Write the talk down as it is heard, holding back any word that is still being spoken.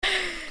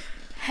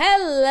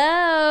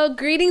Hello,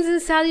 greetings and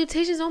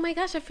salutations. Oh my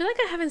gosh, I feel like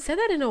I haven't said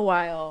that in a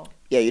while.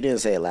 Yeah, you didn't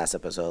say it last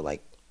episode.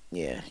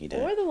 Yeah, you did.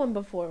 Or the one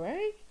before,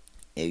 right?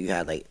 Yeah, you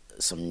had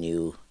some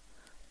new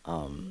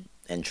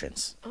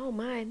entrance. Oh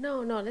my, no,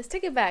 let's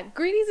take it back.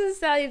 Greetings and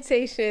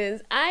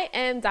salutations. I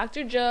am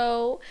Dr.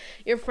 Joe,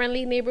 your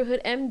friendly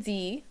neighborhood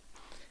MD.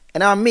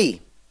 And I'm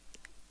me,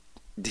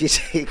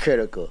 DJ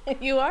Critical.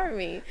 You are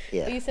me.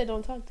 Yeah. But you said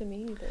don't talk to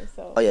me either,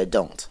 so. Oh yeah,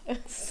 don't.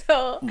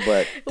 So,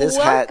 But this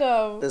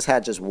welcome.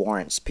 hat just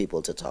warrants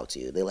people to talk to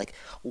you. They're like,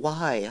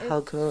 why? How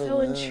It's come? so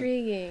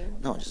intriguing.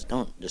 No, just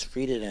don't. Just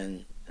read it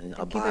and keep it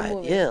abide.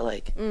 moving. Yeah,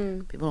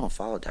 people don't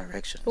follow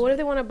directions. But what if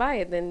they want to buy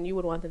it? Then you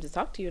would want them to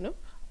talk to you, no?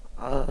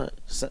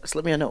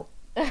 Slip me a note.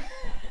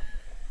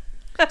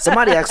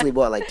 Somebody actually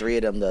bought 3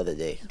 of them the other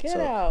day. Get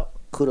out.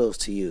 Kudos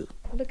to you.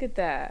 Look at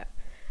that.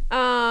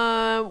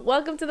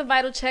 Welcome to the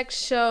Vital Check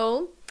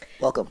Show.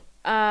 Welcome.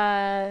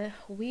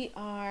 We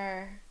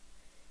are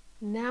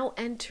now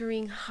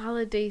entering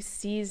holiday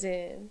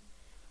season.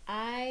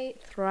 I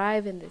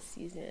thrive in this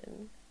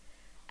season.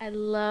 I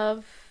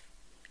love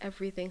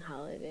everything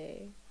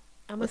holiday.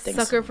 I'm a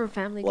sucker for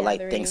family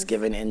gatherings. Like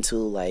Thanksgiving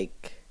into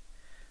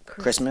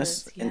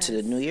Christmas into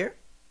the New Year?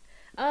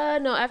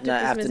 No, after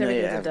Christmas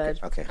everything's a dud.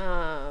 Okay.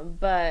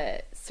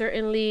 But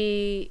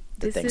certainly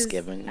The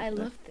Thanksgiving. I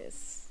love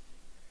this.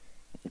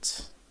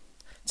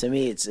 To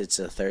me, it's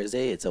a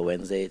Thursday, it's a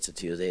Wednesday, it's a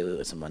Tuesday,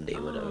 it's a Monday,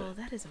 whatever. Oh,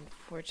 that is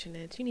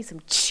unfortunate. You need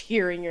some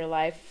cheer in your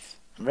life.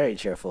 I'm very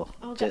cheerful.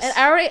 Oh, and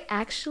I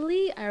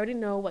already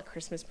know what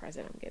Christmas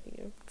present I'm getting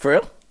you. For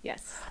real?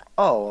 Yes.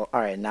 Oh,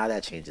 all right. Now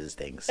that changes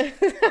things. But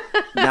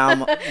it's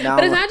not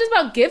just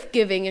about gift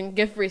giving and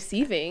gift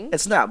receiving.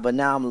 It's not, but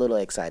now I'm a little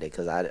excited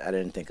because I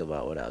didn't think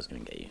about what I was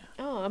going to get you.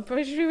 Oh, I'm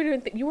pretty sure you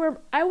didn't think you were.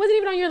 I wasn't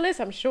even on your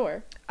list, I'm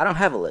sure. I don't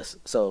have a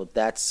list, so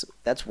that's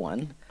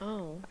one.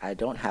 Oh. I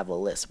don't have a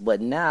list, but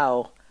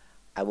now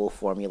I will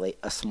formulate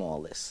a small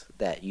list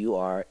that you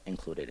are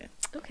included in.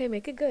 Okay,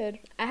 make it good.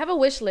 I have a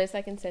wish list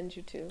I can send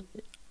you to.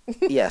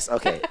 Yes,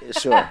 okay,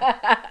 sure.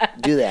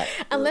 Do that.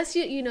 Unless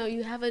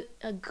you have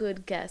a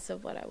good guess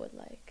of what I would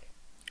like.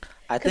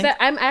 Because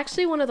I'm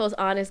actually one of those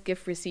honest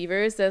gift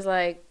receivers that's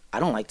like, I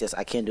don't like this.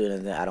 I can't do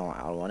anything. I don't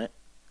want it.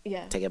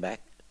 Yeah. Take it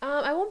back.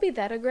 I won't be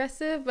that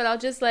aggressive, but I'll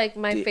just my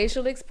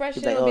facial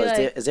expression will be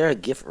is there a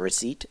gift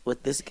receipt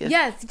with this gift?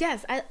 Yes.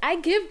 I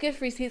give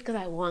gift receipts because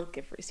I want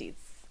gift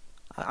receipts.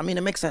 I mean,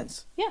 it makes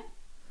sense. Yeah.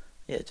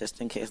 Yeah,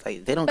 just in case they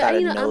don't gotta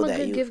know I'm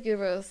that a good gift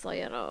giver, so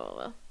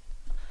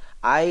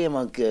I am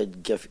a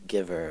good gift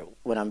giver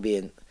when I'm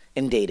being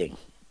in dating.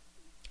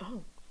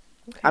 Oh.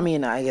 Okay. I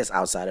mean, I guess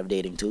outside of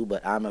dating too,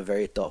 but I'm a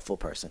very thoughtful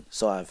person,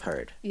 so I've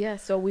heard. Yeah,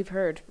 so we've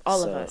heard.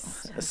 All of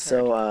us.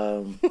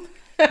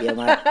 Yeah,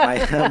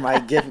 my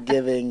gift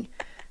giving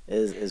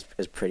is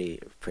pretty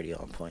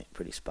on point,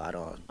 pretty spot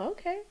on.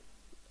 Okay.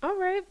 All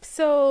right.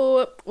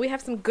 So we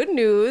have some good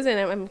news, and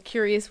I'm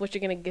curious what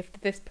you're gonna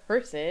gift this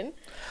person.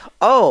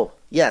 Oh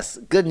yes,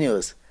 good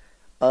news.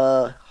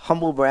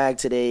 Humble brag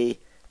today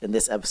in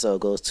this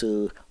episode goes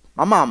to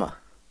my mama.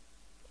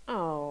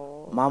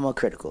 Oh. Mama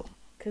Critical.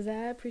 'Cause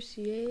I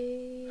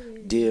appreciate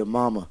it. Dear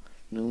mama.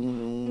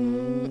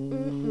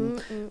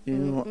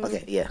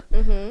 Okay, yeah.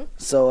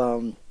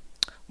 So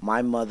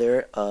my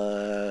mother,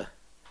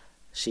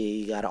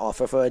 she got an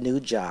offer for a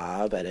new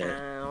job at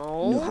a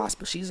new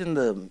hospital. She's in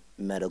the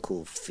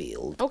medical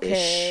field.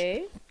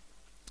 Okay.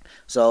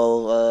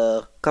 So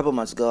a couple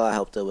months ago, I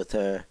helped her with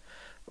her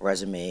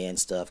resume and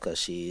stuff because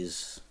she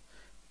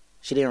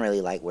didn't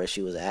really like where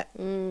she was at.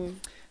 And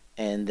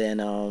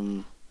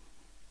then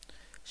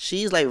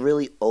she's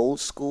really old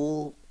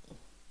school.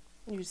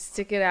 You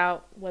stick it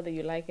out whether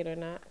you like it or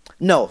not.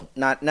 No,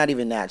 not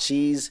even that.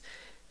 She's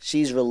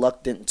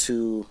reluctant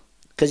to.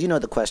 Because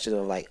the question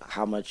of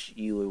how much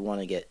you would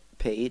want to get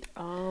paid.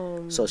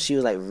 So she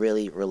was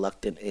really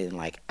reluctant in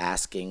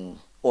asking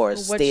or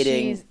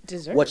stating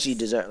what she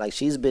deserves.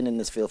 She's been in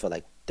this field for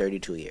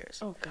 32 years.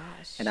 Oh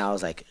gosh. And I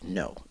was like,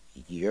 no,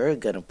 you're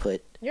gonna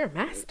put. You're a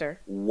master.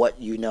 What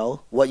you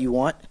know, what you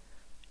want,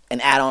 and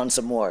add on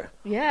some more.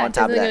 Yeah. On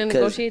top of that, gonna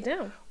negotiate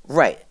down.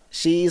 Right.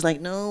 She's like,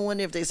 no.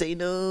 Wonder if they say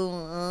no.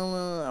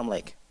 I'm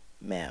like,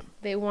 ma'am.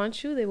 They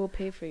want you. They will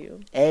pay for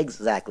you.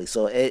 Exactly.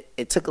 So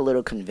it took a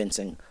little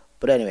convincing.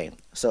 But anyway,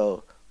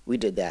 so we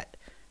did that,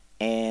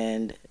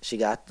 and she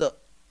got the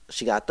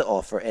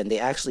offer, and they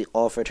actually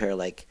offered her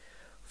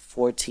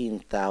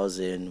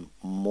 $14,000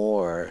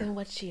 more than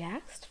what she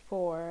asked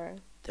for.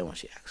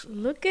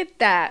 Look at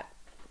that!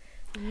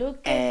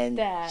 At that! And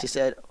she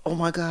said, "Oh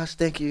my gosh,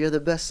 thank you! You're the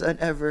best son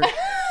ever."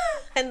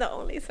 And the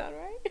only son,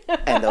 right?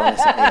 And the only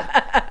son.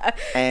 Yeah.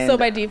 And so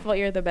by default,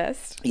 you're the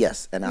best.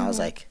 Yes, and I was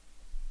like,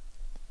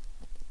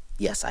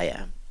 "Yes, I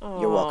am."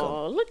 You're welcome.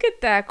 Oh, look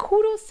at that.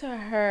 Kudos to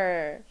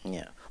her.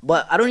 Yeah.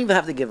 But I don't even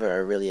have to give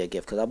her a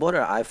gift because I bought her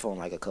an iPhone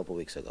a couple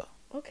weeks ago.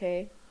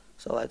 Okay.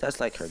 So that's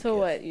her gift. So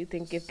what, you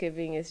think gift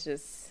giving is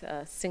just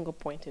a single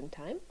point in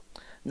time?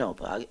 No,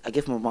 but I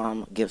give my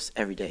mom gifts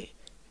every day.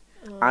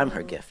 I'm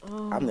her gift.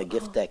 I'm the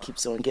gift that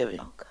keeps on giving.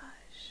 Oh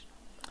gosh.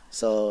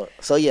 So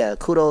yeah,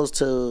 kudos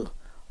to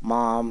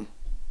Mom,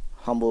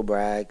 humble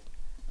brag.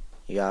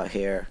 You're out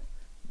here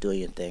doing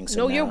your thing. So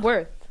know your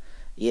worth.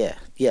 Yeah.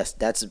 Yes.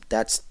 That's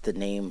the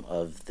name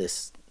of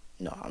this.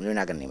 No, we're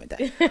not gonna name it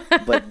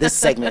that. But this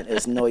segment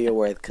is Know Your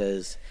Worth,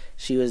 because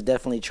she was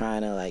definitely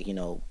trying to, like,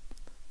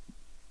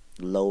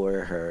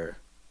 lower her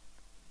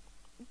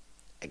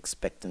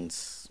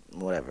expectance,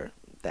 whatever,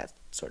 that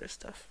sort of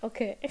stuff.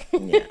 Okay.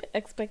 Yeah.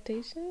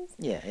 Expectations?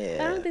 Yeah.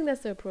 I don't think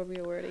that's the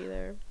appropriate word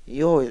either.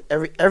 You always,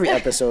 every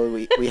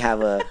episode we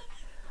have a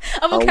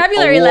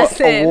vocabulary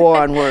lesson. A war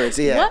on words.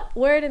 Yeah. What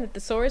word in the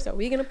thesaurus are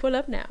we gonna pull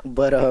up now?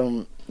 But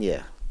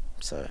yeah.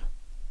 So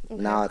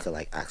now I could,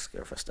 like, ask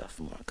her for stuff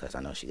more, because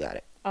I know she got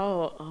it.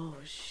 Oh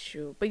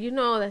shoot! But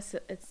it's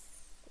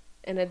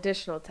an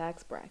additional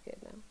tax bracket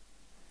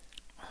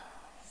now.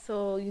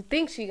 So you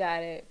think she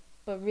got it,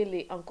 but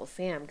really Uncle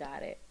Sam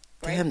got it.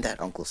 Right? Damn that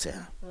Uncle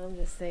Sam. I'm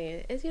just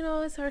saying,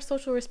 it's our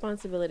social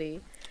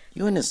responsibility.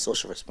 You and his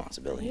social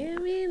responsibility. Yeah,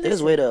 I mean, there's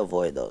a way to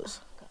avoid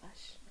those. Oh,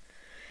 gosh.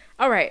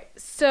 All right,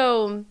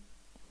 so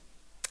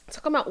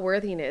talking about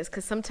worthiness,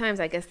 because sometimes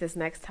I guess this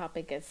next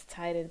topic gets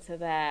tied into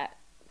that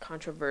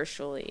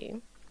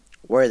controversially.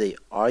 Worthy.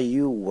 Are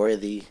you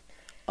worthy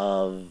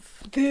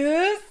of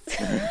this?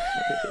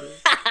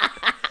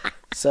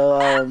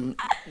 So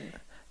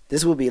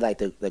this will be like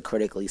the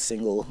critically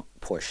single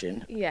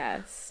portion.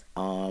 Yes.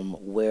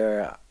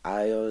 Where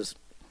I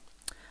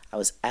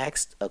was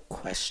asked a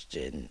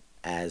question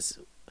as,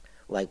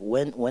 like,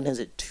 when is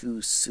it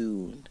too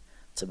soon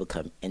to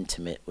become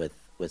intimate with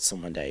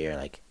someone that you're,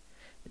 like,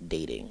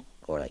 dating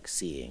or, like,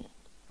 seeing?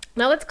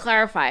 Now let's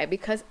clarify,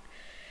 because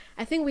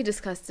I think we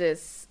discussed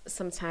this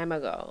some time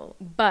ago,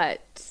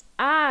 but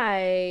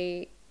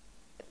I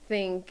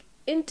think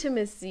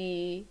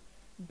intimacy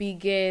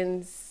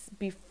begins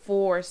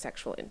before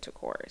sexual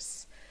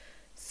intercourse.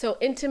 So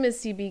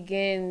intimacy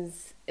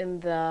begins in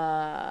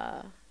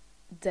the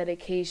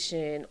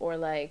dedication, or,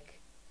 like,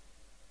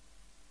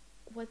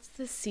 what's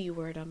the C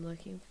word I'm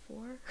looking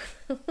for?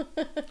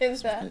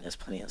 There's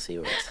plenty of C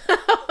words.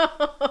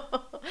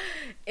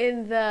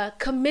 In the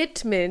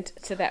commitment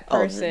to that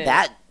person. Oh,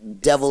 that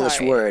devilish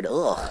Sorry. word.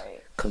 Ugh. Sorry.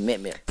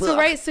 Commitment. So,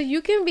 right, so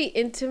you can be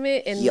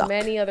intimate in Yuck.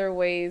 many other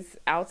ways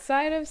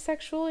outside of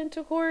sexual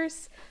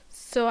intercourse.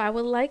 So I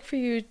would like for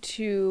you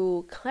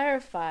to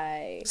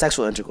clarify.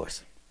 Sexual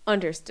intercourse.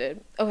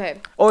 Understood.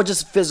 Okay. Or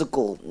just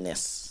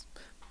physicalness.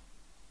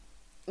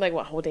 Like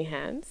what, holding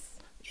hands?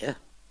 Yeah.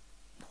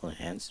 Holding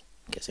hands.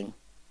 Kissing.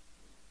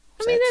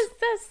 I mean,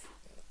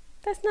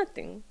 that's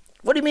nothing.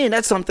 What do you mean?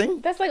 That's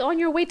something. That's like on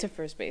your way to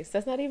first base.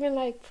 That's not even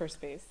like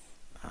first base.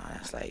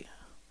 That's like,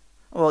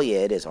 well, yeah,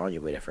 it is on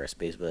your way to first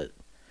base, but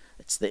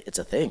it's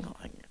a thing.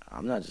 Like,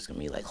 I'm not just gonna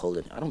be like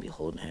holding. I don't be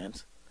holding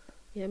hands.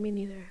 Yeah, me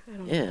neither. I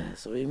don't. Yeah,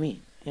 so what do you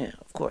mean? Yeah,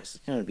 of course.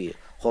 You don't be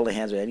holding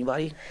hands with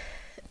anybody.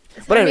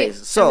 But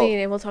anyways, so I mean,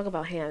 and we'll talk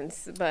about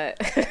hands,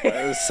 but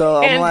so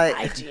I'm and like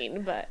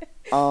hygiene, but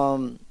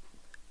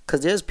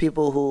because there's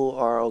people who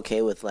are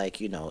okay with, like,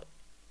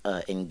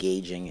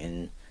 engaging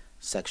in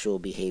sexual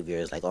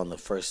behaviors, like, on the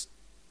first,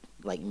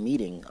 like,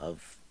 meeting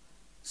of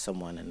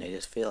someone, and they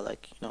just feel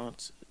like,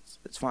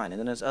 it's fine. And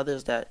then there's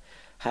others that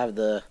have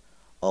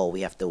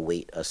we have to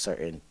wait a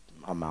certain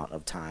amount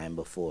of time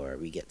before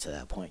we get to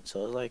that point.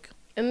 So it's like,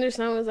 and there's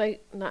some was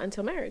like not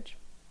until marriage.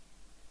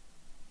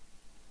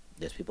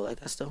 There's people like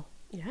that still.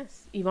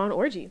 Yes, Yvonne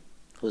Orgy.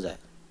 Who's that?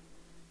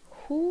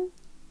 Who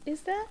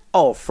is that?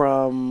 Oh,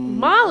 from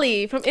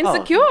Molly from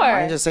Insecure. Oh, I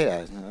didn't just say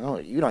that. No,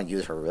 you don't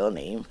use her real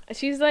name.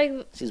 She's like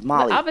she's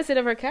Molly. the opposite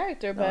of her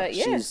character, but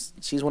yeah,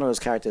 she's one of those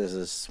characters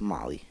is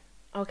Molly.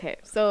 Okay,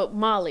 so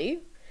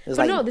Molly. It's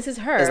so like, no, this is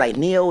her. It's like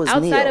Neo is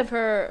outside Neo. of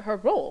her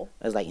role.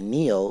 It's like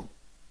Neo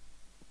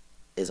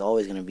is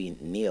always gonna be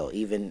Neo,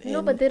 even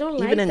in, but they don't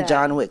even like in that.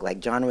 John Wick. Like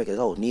John Wick is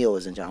Neo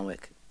is in John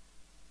Wick.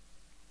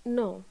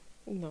 No,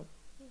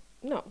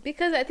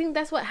 because I think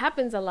that's what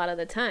happens a lot of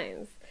the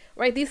times,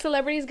 right? These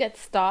celebrities get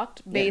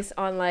stalked based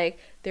on like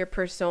their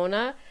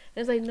persona.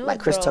 And it's like, no, like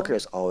Chris bro. Tucker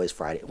is always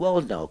Friday. Well,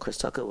 no, Chris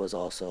Tucker was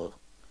also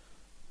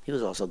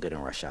good in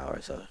Rush Hour.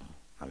 So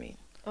I mean,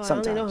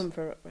 sometimes I only know him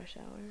for Rush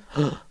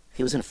Hour.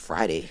 He was in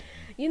Friday.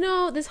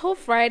 This whole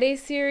Friday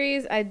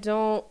series, I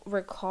don't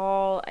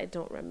recall. I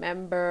don't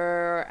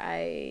remember.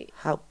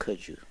 How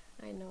could you?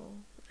 I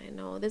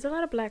know. There's a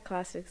lot of black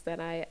classics that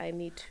I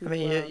need to. I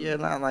mean, you're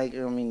not like.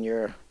 I mean,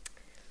 you're.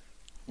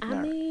 I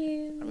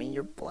mean,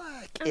 you're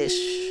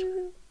black-ish.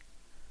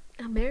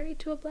 I'm married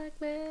to a black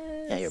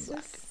man. Yeah, you're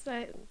black.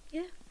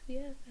 Yeah.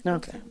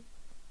 Okay. So.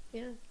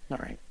 Yeah. All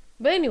right.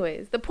 But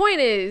anyways, the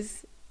point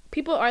is,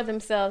 people are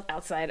themselves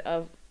outside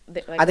of.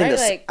 I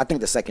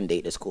think the second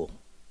date is cool.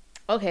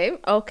 Okay.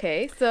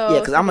 So yeah,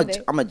 because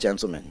I'm a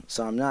gentleman,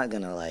 so I'm not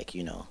gonna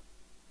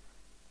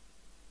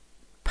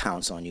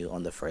pounce on you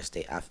on the first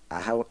date.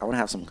 I want to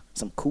have some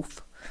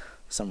coof,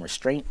 some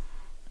restraint,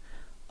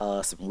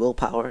 some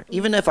willpower.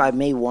 Even if I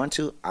may want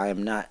to, I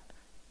am not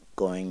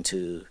going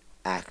to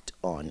act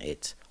on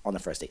it on the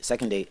first date.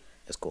 Second date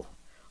is cool.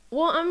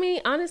 Well, I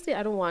mean, honestly,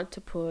 I don't want to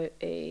put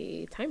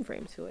a time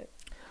frame to it.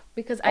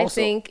 Because I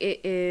think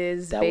it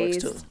is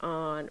based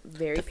on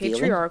very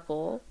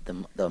patriarchal.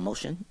 The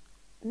emotion?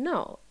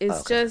 No,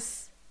 it's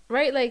just,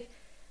 right? Like,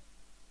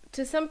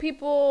 to some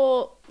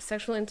people,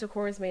 sexual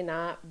intercourse may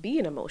not be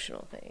an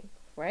emotional thing,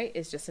 right?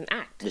 It's just an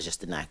act. It's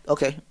just an act.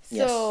 Okay.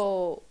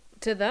 So,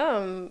 to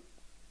them,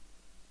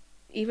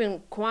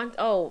 even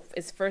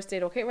it's first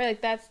date okay, right?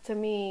 Like, that's, to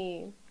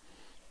me,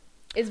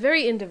 it's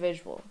very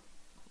individual.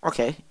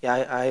 Okay. Yeah,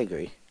 I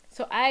agree.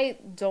 So I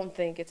don't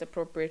think it's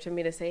appropriate for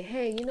me to say,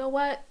 hey, you know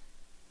what?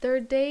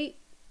 Third date,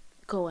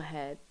 go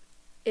ahead.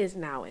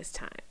 Now is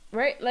time.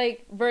 Right?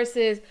 Like,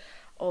 versus,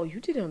 oh, you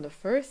did it on the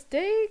first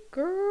date,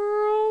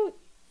 girl?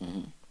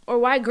 Mm-hmm. Or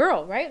why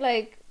girl, right?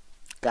 Like,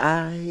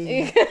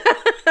 guy.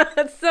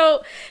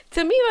 So,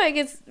 to me, like,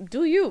 it's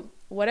do you.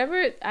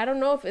 Whatever. I don't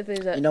know if it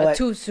is a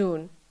too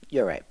soon.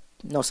 You're right.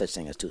 No such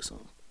thing as too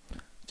soon.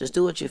 Just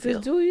do what you feel.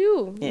 Just do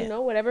you. Yeah. You know,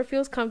 whatever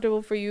feels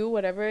comfortable for you,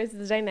 whatever is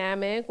the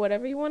dynamic,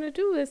 whatever you want to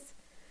do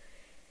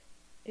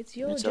it's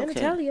your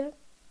genitalia. Okay.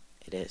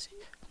 It is.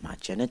 My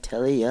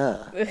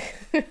genitalia.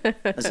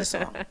 That's a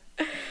song.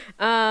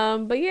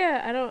 But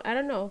yeah, I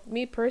don't know.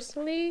 Me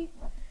personally,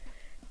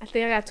 I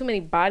think I got too many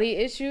body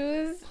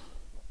issues.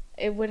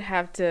 It would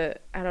have to,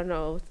 I don't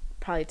know,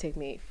 probably take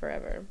me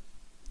forever.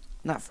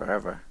 Not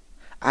forever.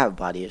 I have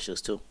body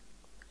issues too.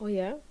 Oh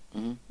yeah?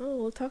 Mm-hmm. Oh,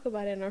 we'll talk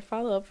about it in our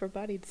follow-up for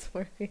body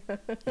dysmorphia.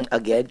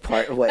 Again,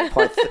 part 4?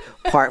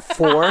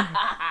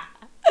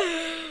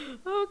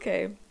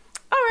 Okay.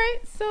 All right.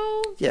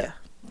 So yeah,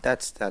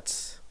 that's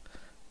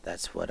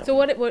what. So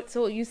what?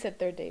 So you said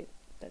third date.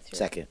 That's your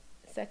second.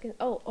 Second.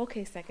 Oh,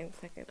 okay. Second.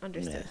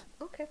 Understood.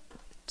 Yeah. Okay.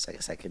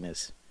 Second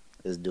is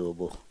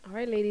doable. All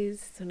right,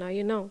 ladies. So now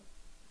you know.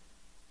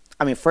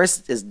 I mean,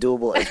 first is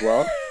doable as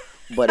well,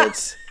 but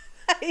it's.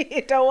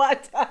 You don't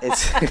want to.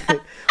 It's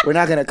we're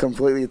not gonna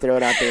completely throw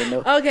it out there.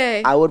 No.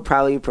 Okay. I would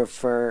probably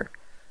prefer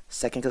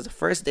second because the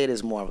first date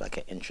is more of like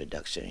an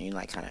introduction. You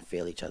like kind of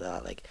feel each other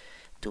out. Like,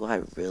 do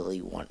I really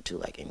want to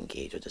like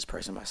engage with this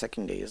person? My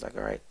second date is like,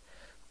 all right,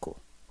 cool.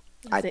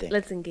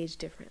 Let's engage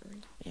differently.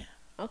 Yeah.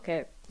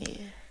 Okay. Yeah.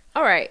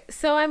 All right.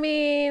 So I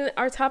mean,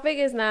 our topic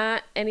is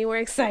not anywhere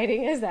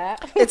exciting as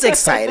that. It's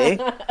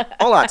exciting.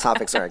 All our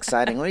topics are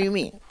exciting. What do you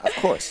mean? Of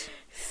course.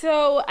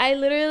 So I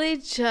literally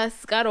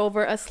just got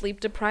over a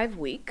sleep-deprived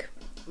week.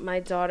 My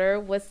daughter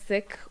was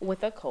sick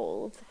with a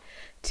cold.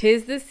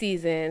 'Tis the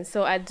season.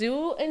 So I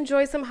do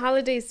enjoy some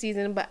holiday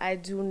season, but I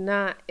do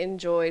not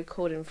enjoy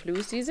cold and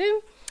flu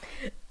season.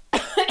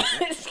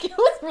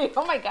 Excuse me.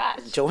 Oh my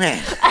gosh.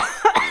 Joanne.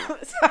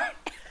 Sorry.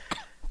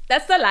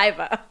 That's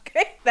saliva.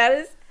 Okay? That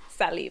is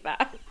saliva.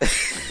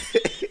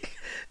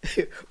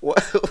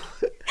 What?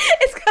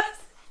 It's because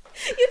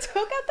you took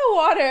out the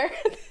water.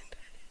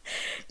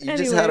 You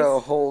just had a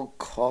whole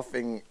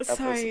coughing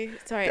episode.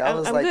 Sorry. That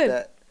was I'm like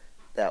good.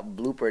 that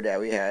blooper that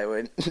we had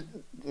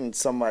when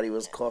somebody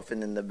was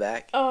coughing in the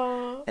back.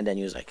 Oh. And then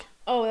he was like,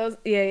 oh, that was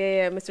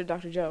yeah, Mr.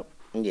 Dr. Joe.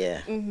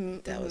 Yeah.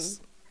 That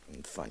was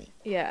funny.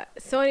 Yeah.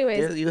 So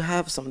anyways, you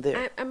have some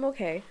there. I'm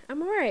okay.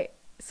 I'm all right.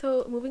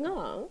 So moving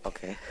along.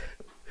 Okay.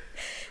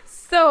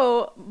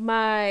 So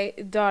my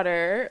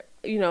daughter,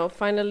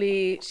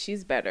 finally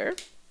she's better.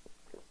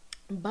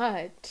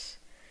 But,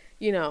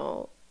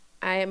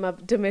 I am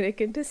of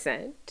Dominican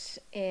descent,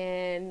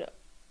 and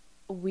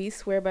we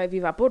swear by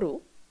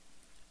Vivaporu.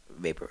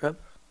 Vapor rub?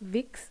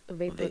 Vicks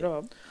Vapor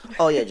Rub.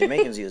 Oh, yeah,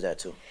 Jamaicans use that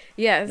too.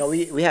 Yes. No,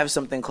 we have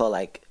something called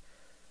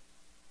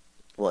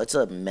it's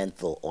a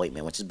menthol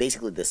ointment, which is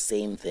basically the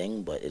same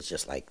thing, but it's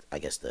just like, I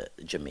guess, the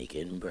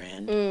Jamaican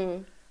brand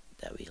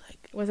that we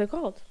like. What's it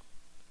called?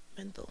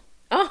 Menthol.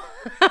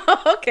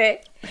 Oh,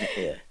 okay.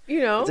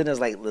 Yeah. It's in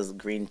this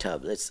green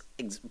tub. It's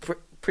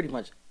pretty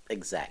much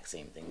exact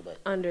same thing, but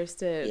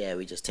understood. Yeah,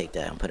 we just take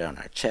that and put it on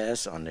our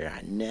chest, under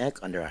our neck,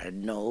 under our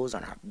nose,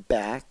 on our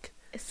back.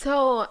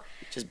 So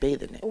just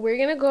bathe in it. We're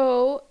gonna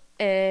go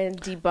and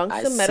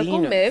debunk some medical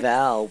myths. I've seen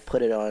Val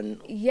put it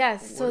on.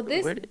 Yes. So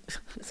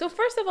so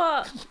first of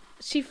all,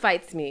 she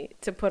fights me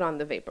to put on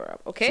the vapor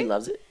rub. Okay. She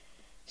loves it.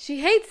 She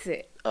hates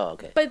it. Oh,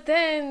 okay. But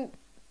then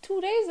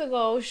 2 days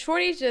ago,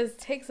 Shorty just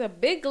takes a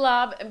big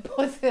glob and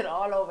puts it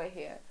all over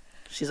here.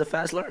 She's a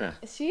fast learner.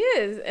 She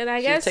is, and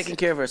I guess she's taking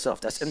care of herself.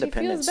 That's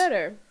independence. She feels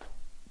better,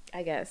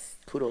 I guess.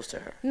 Kudos to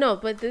her. No,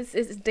 but this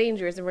is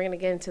dangerous, and we're gonna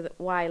get into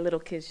why little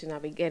kids should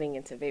not be getting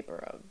into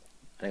vapor rub. Are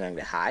they gonna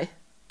get high?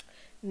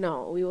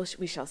 No,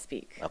 we shall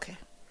speak. Okay.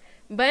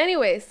 But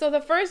anyway, so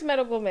the first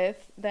medical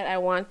myth that I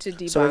want to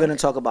debunk. So we're gonna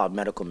talk about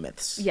medical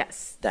myths.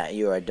 Yes. That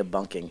you are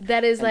debunking.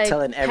 That is like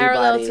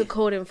parallel to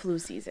cold and flu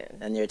season.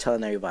 And you're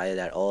telling everybody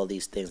that all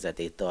these things that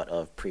they thought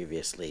of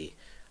previously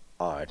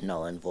are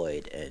null and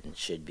void and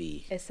should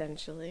be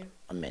essentially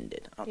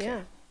amended. Okay.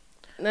 Yeah.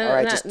 All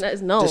right,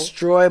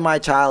 destroy my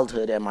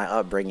childhood and my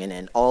upbringing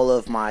and all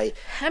of my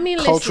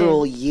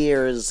cultural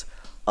years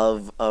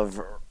of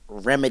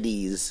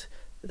remedies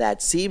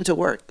that seem to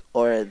work,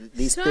 or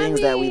these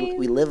things that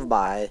we live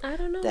by. I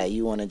don't know. That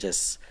you want to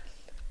just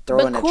throw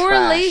in the trash. But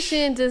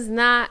correlation does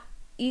not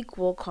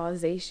equal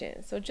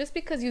causation. So just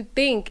because you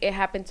think it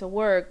happened to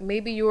work,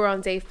 maybe you were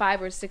on day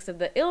 5 or 6 of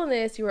the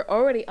illness, you were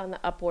already on the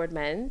upward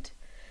mend.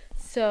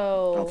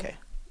 So okay,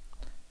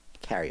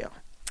 carry on.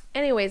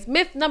 Anyways,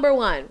 myth number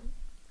 1: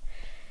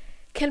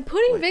 Can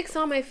putting Vicks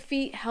on my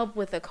feet help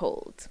with a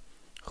cold?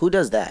 Who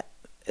does that?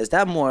 Is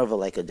that more of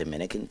a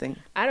Dominican thing?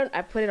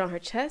 I put it on her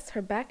chest,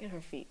 her back, and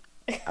her feet.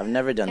 I've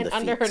never done and the feet.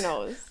 under her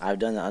nose. I've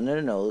done the under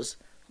the nose,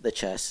 the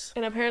chest.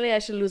 And apparently I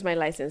should lose my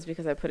license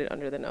because I put it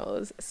under the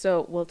nose.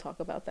 So we'll talk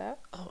about that.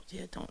 Oh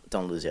yeah,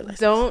 don't lose your license.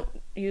 Don't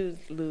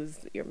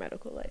lose your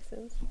medical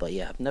license. But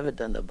yeah, I've never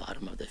done the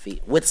bottom of the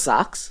feet with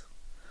socks.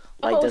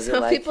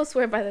 Some people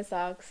swear by the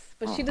socks,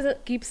 but she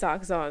doesn't keep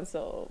socks on,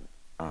 so.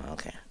 Oh,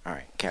 okay. All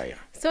right, carry on.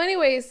 So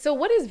anyways,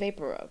 what is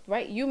Vapor Rub,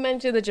 right? You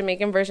mentioned the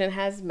Jamaican version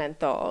has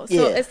menthol.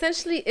 So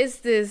essentially it's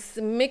this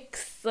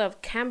mix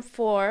of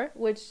camphor,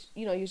 which,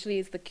 usually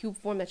is the cube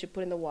form that you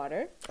put in the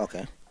water.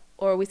 Okay.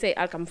 Or we say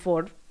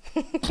alcamphor.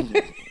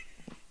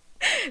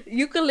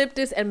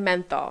 Eucalyptus and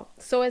menthol.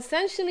 So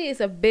essentially it's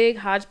a big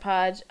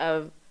hodgepodge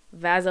of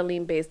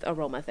Vaseline-based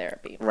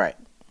aromatherapy. Right.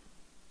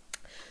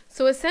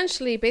 So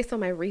essentially, based on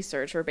my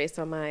research or based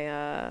on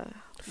my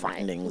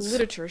findings, my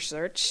literature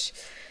search,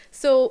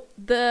 so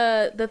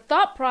the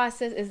thought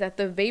process is that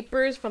the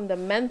vapors from the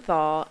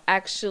menthol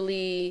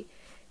actually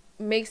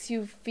makes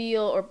you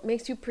feel or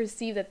makes you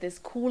perceive that this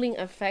cooling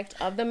effect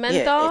of the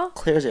menthol it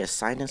clears your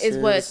sinuses. Is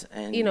what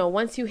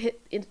once you hit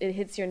it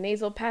hits your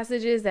nasal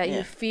passages that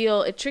you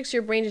feel it tricks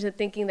your brain into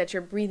thinking that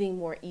you're breathing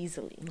more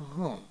easily.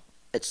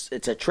 It's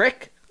a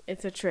trick.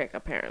 It's a trick,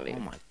 apparently. Oh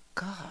my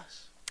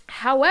gosh.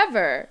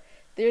 However,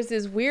 there's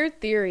this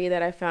weird theory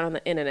that I found on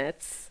the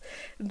internets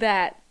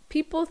that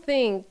people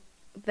think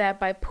that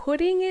by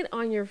putting it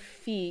on your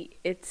feet,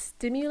 it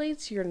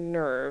stimulates your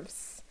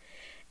nerves,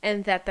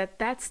 and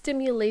that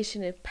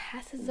stimulation, it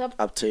passes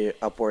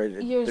upward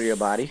through your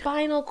body,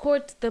 spinal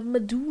cord, to the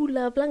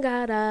medulla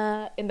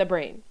oblongata in the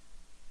brain,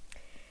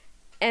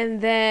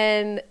 and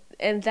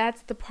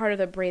that's the part of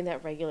the brain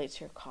that regulates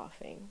your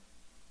coughing.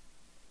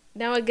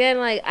 Now again,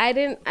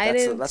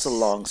 that's a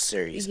long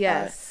series.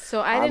 Yes,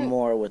 so I didn't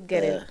more with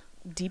get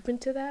deep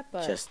into that,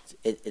 but just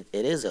it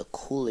is a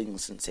cooling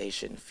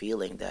sensation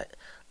feeling that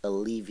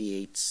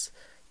alleviates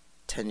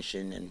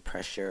tension and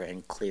pressure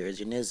and clears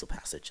your nasal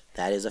passage.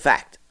 That is a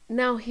fact.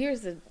 Now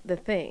here's the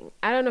thing.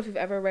 I don't know if you've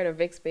ever read a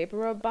Vicks Vapor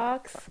Rub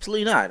box.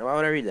 Absolutely not. Why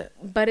would I read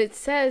that? But it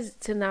says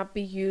to not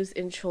be used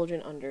in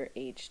children under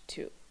age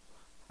 2.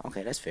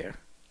 Okay, that's fair.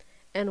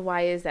 And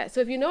why is that?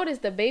 So if you notice,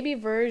 the baby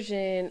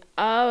version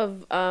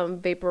of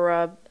Vapor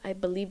Rub, I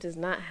believe, does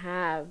not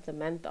have the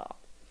menthol.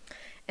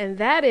 And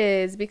that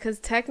is because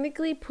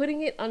technically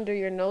putting it under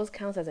your nose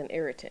counts as an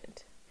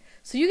irritant.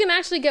 So you can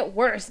actually get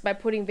worse by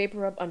putting Vapor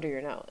Rub under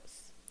your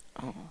nose.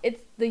 Oh.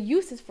 The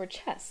use is for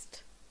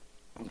chest.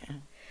 Okay.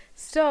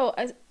 So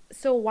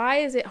why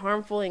is it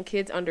harmful in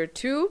kids under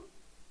 2?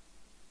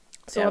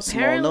 So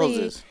apparently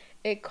small noses.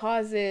 It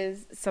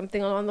causes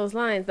something along those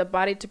lines, the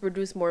body to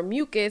produce more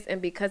mucus, and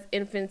because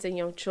infants and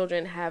young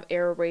children have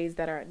airways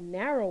that are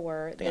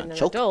narrower than an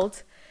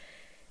adult,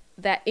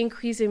 that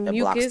increase in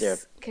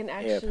mucus can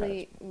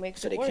actually make it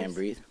worse. So they can't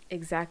breathe?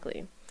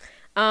 Exactly.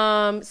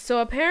 So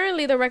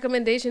apparently the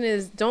recommendation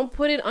is don't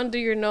put it under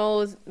your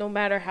nose no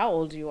matter how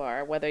old you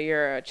are, whether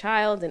you're a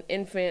child, an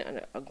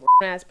infant, a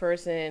grown-ass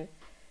person.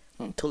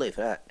 Too late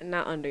for that.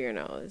 Not under your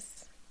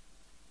nose.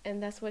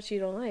 And that's what she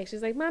don't like.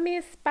 She's like, Mommy,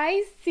 it's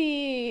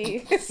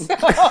spicy.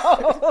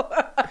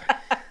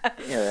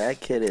 Yeah, that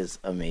kid is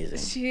amazing.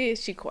 She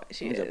is. To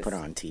put her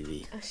on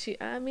TV. I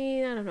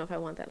don't know if I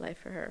want that life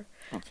for her.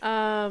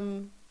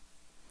 Okay.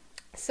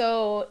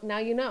 So now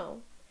you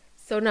know.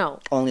 So no.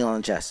 Only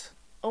on the chest.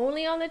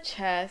 Only on the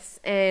chest,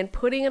 and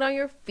putting it on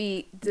your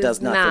feet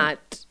does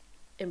not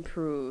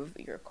improve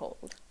your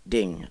cold.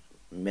 Ding.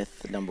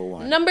 Myth number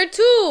 1. Number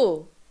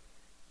 2.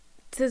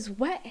 Does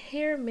wet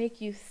hair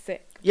make you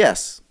sick?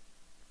 Yes.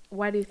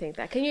 Why do you think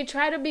that? Can you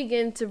try to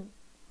begin to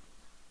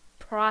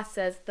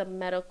process the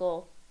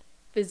medical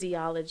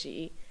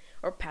physiology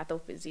or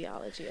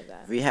pathophysiology of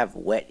that? If you have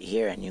wet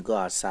hair and you go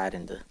outside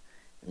in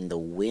the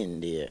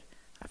wind,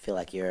 I feel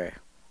like your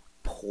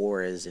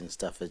pores and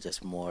stuff is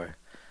just more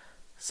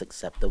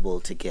susceptible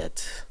to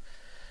get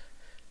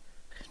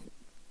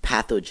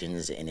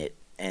pathogens in it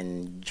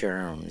and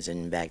germs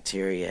and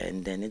bacteria,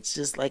 and then it's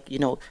just like,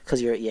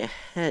 because your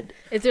head.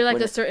 Is there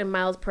a certain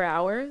miles per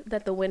hour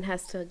that the wind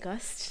has to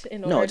gust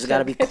in order? No, it's got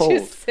to be cold.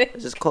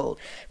 It's just cold.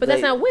 But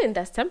that's not wind.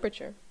 That's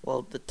temperature.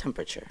 Well, the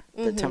temperature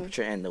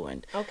and the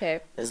wind. Okay.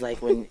 It's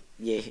like when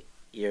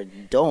your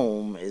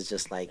dome is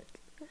just like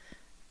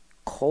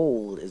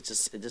cold. It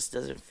just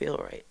doesn't feel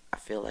right. I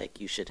feel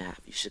like you should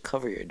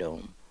cover your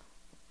dome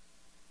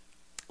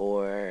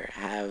or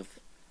have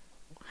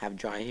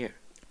dry hair.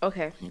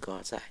 Okay. And go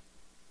outside.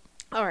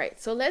 All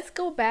right, so let's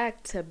go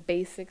back to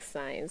basic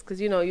science because,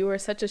 you were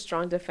such a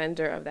strong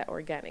defender of that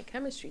organic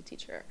chemistry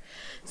teacher.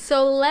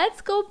 So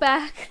let's go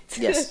back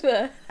to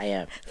the I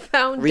am.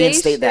 foundation.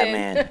 Reinstate that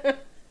man.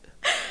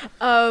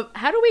 Of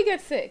how do we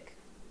get sick?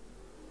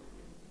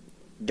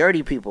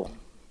 Dirty people.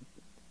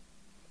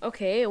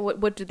 Okay,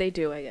 what do they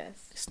do, I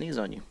guess? Sneeze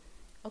on you.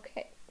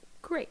 Okay,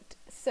 great.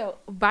 So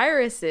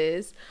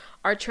viruses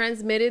are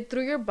transmitted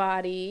through your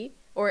body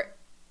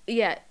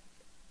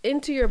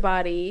into your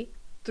body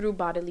through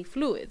bodily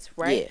fluids,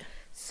 right? Yeah.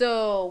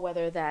 So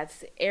whether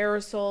that's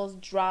aerosols,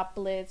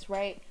 droplets,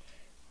 right?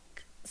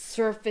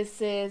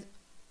 Surfaces,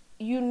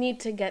 you need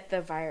to get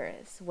the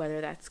virus,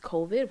 whether that's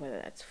COVID, whether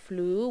that's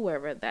flu,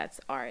 whether that's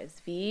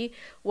RSV,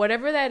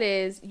 whatever that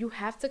is, you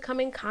have to come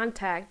in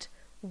contact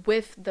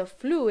with the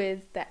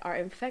fluids that are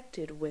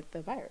infected with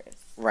the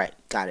virus. Right,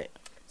 got it.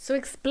 So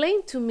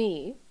explain to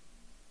me,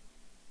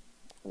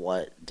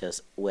 what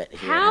does wet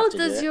hair how have to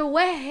does do? your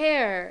wet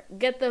hair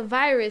get the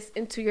virus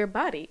into your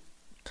body?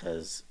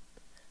 Because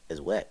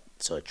it's wet,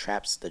 so it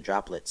traps the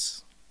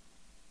droplets.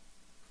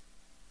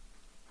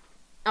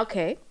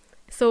 Okay,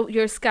 so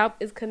your scalp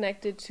is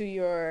connected to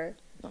your...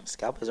 No,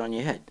 scalp is on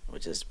your head,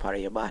 which is part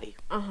of your body.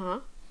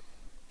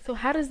 So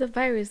how does the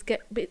virus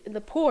get in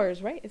the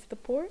pores, right? It's the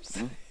pores?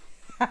 Mm-hmm.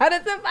 How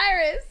does the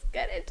virus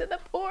get into the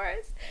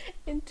pores,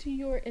 into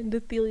your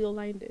endothelial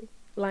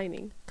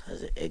lining?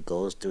 Because it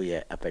goes through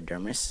your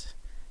epidermis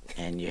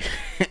and your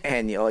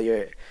all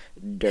your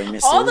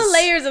dermis. All the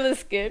layers of the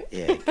skin.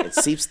 Yeah, it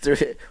seeps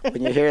through.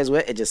 When your hair is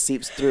wet, it just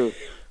seeps through.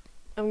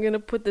 I'm going to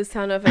put this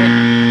sound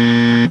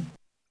effect.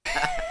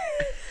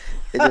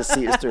 It just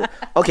seeps through.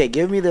 Okay,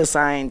 give me the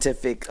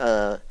scientific...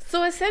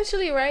 So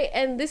essentially, right,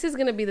 and this is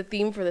going to be the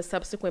theme for the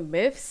subsequent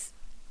myths,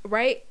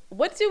 right?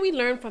 What did we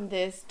learn from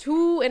this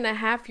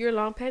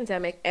 2.5-year-long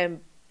pandemic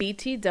and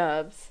BT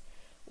dubs?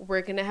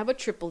 We're going to have a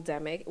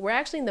tripledemic. We're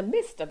actually in the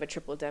midst of a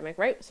tripledemic,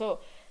 right? So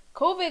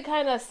COVID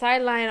kind of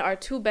sidelined our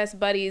two best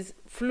buddies,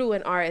 flu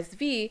and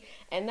RSV.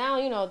 And now,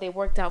 you know, they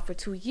worked out for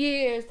 2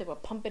 years. They were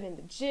pumping in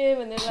the gym.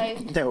 And they're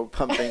like... They were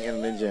pumping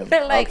in the gym.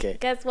 They're like, okay.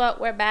 Guess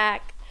what? We're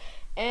back.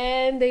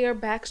 And they are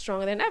back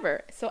stronger than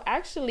ever. So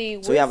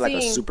actually... So we have like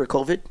a super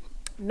COVID?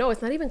 No,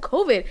 it's not even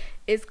COVID.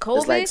 It's COVID.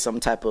 It's like some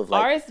type of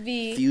like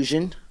RSV,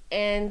 fusion.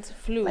 And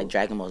flu. Like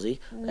Dragon Ball Z.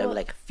 No. They were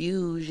like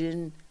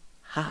fusion.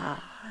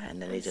 Ha.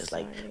 And then they just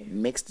like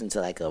mixed into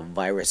like a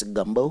virus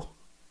gumbo.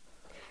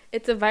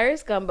 It's a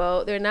virus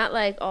gumbo. They're not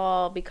like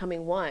all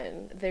becoming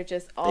one. They're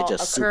just all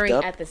occurring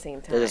at the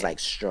same time. They're just like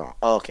strong.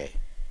 Oh, okay.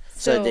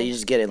 So they're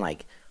just getting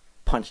like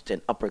punched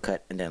and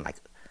uppercut and then like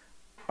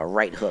a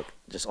right hook,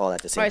 just all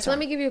at the same time. All right, so let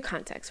me give you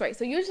context, right?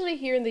 So usually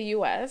here in the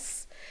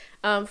U.S.,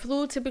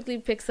 flu typically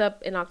picks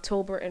up in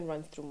October and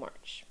runs through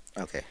March.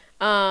 Okay.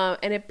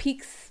 And it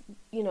peaks,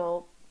 you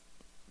know,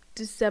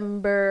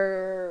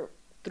 December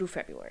through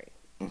February.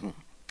 Mm-hmm.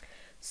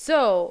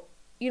 So,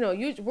 you know,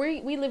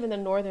 we live in the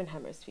northern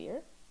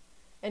hemisphere,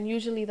 and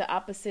usually the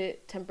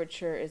opposite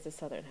temperature is the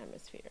southern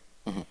hemisphere.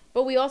 Mm-hmm.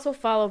 But we also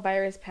follow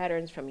virus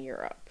patterns from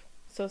Europe.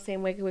 So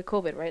same way with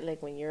COVID, right?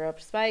 Like when Europe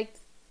spiked,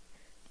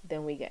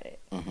 then we get it.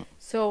 Mm-hmm.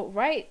 So,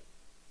 right,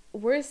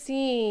 we're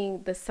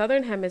seeing the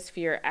southern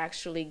hemisphere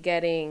actually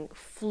getting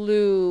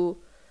flu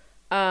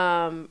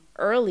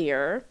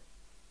earlier.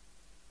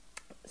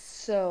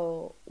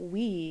 So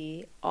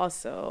we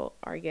also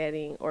are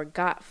getting or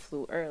got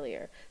flu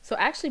earlier. So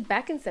actually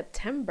back in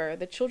September,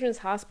 the children's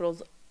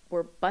hospitals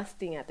were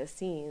busting at the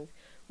seams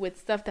with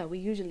stuff that we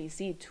usually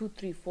see 2,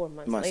 3, 4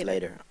 months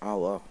later. Oh,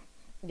 wow.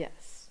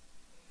 Yes.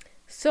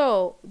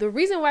 So the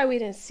reason why we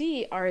didn't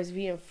see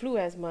RSV and flu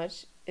as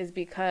much is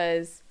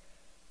because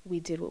we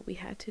did what we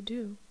had to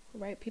do,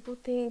 right? People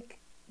think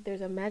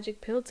there's a magic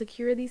pill to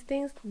cure these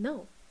things.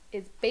 No,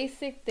 it's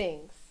basic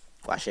things.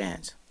 Wash your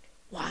hands.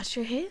 Wash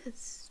your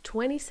hands.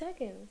 20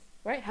 seconds,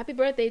 right? Happy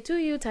birthday to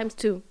you times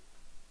 2.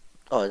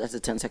 Oh, that's a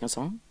 10-second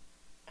song?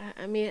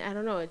 I mean, I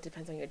don't know. It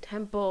depends on your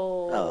tempo.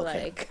 Oh,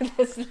 okay.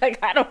 It's like,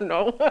 I don't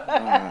know.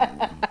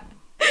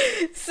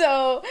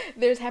 So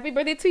there's happy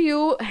birthday to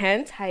you,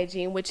 hand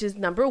hygiene, which is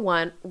number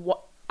 1.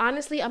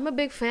 Honestly, I'm a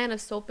big fan of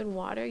soap and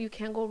water. You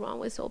can't go wrong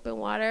with soap and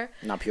water.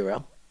 Not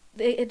Purell?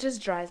 It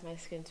just dries my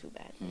skin too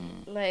bad.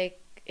 Like,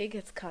 it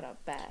gets cut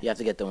up bad. You have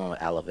to get the one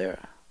with aloe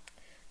vera.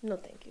 No,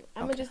 thank you.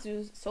 I'm going to just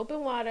use soap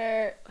and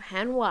water,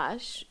 hand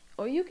wash,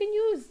 or you can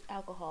use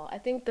alcohol. I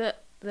think the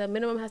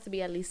minimum has to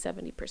be at least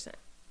 70%.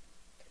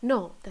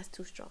 No, that's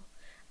too strong.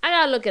 I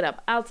got to look it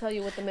up. I'll tell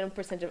you what the minimum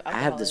percentage of alcohol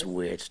is. I have this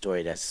weird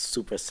story that's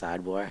super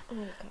sidebar. Oh,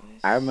 my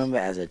gosh. I remember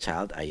as a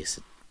child, I used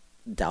to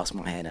douse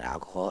my hand in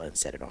alcohol and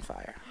set it on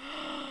fire.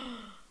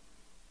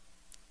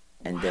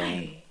 And Why?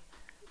 then...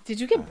 Did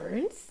you get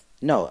burns?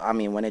 No, I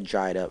mean, when it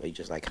dried up, it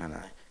just like kind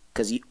of...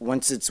 Because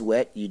once it's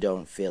wet, you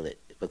don't feel it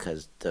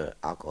because the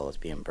alcohol is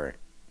being burnt.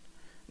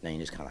 And then you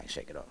just kind of like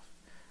shake it off.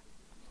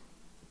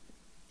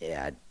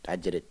 Yeah, I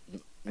did it.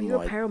 Are you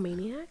a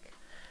pyromaniac?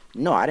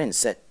 No, I didn't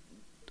set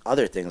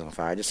other things on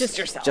fire. Just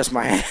yourself. Just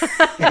my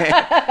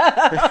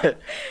hand.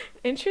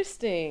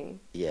 Interesting.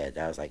 Yeah,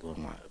 that was like one of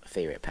my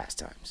favorite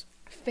pastimes.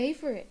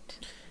 Favorite?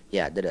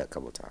 Yeah, I did it a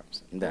couple of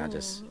times. And then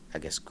I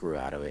guess, grew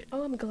out of it.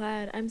 Oh, I'm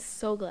glad. I'm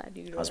so glad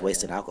you grew out of it. I was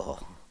wasting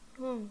alcohol.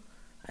 Oh.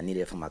 I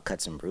needed it for my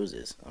cuts and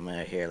bruises. I'm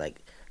out here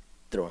like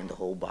throwing the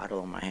whole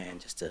bottle on my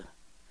hand just to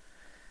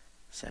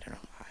set it on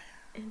fire.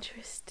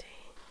 Interesting.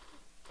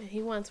 And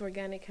he wants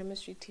organic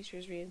chemistry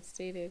teachers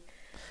reinstated.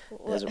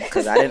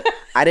 Because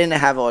I didn't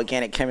have an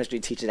organic chemistry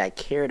teacher that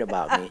cared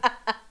about me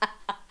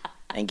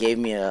and gave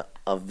me a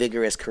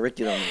vigorous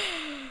curriculum.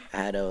 I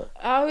had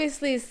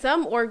obviously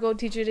some orgo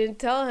teacher didn't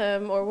tell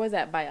him, or was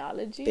that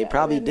biology? They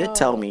probably did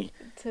tell me.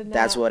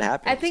 That's what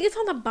happens. I think it's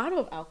on the bottle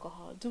of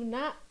alcohol. Do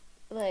not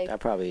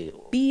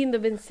be in the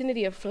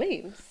vicinity of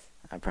flames.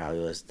 That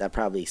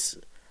probably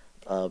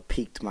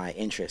piqued my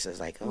interest as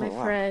like, oh, my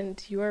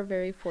friend, you are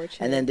very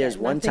fortunate. And then there's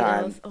one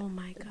time oh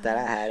my God, that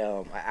I had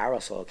an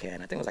aerosol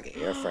can. I think it was like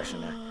an air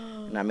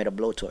freshener, and I made a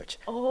blowtorch.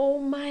 Oh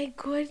my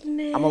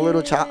goodness! I'm a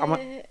little child.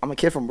 I'm a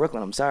kid from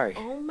Brooklyn. I'm sorry.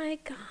 Oh my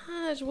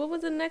gosh! What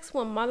was the next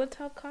one?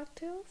 Molotov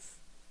cocktails?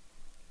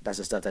 That's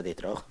the stuff that they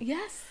throw.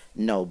 Yes.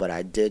 No, but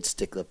I did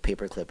stick a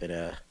paperclip in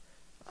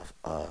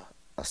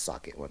a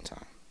socket one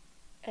time.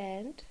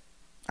 And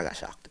I got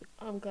shocked.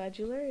 I'm glad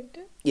you learned.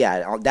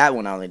 Yeah, that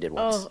one I only did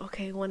once. Oh,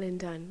 okay, one and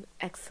done.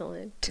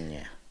 Excellent.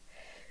 Yeah.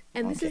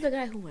 And this is the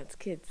guy who wants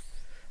kids.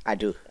 I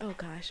do. Oh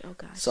gosh.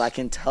 So I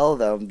can tell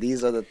them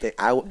these are the things.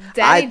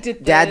 Dad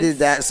did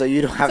that, so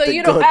you don't have to. So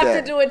you don't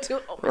have to do it too.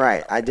 Oh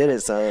right, I did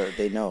it so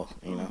they know.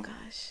 You know.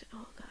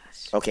 Oh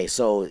gosh. Okay,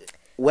 so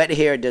wet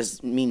hair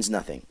means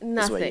nothing. Nothing.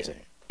 That's what you're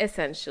saying.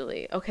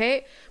 Essentially,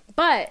 okay,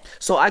 but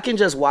so I can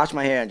just wash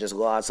my hair and just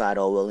go outside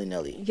all willy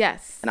nilly.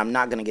 Yes. And I'm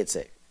not gonna get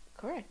sick.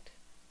 Correct.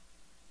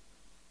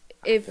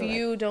 If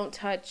you don't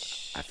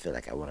touch. I feel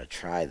like I want to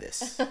try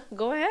this.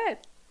 Go ahead.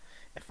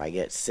 If I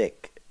get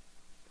sick.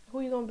 Who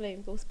are you going to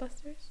blame?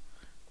 Ghostbusters?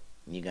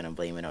 You going to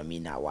blame it on me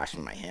not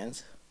washing my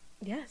hands?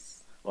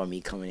 Yes. Or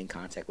me coming in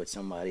contact with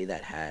somebody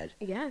that had.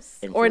 Yes.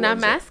 Influenza? Or not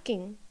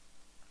masking.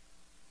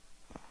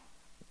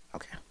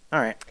 Okay. All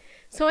right.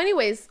 So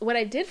anyways, what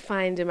I did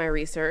find in my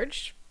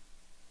research,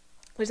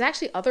 there's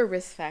actually other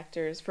risk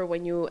factors for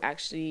when you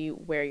actually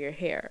wear your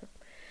hair.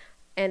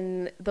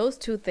 And those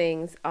two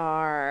things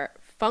are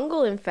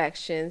fungal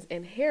infections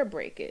and hair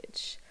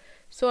breakage.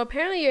 So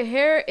apparently your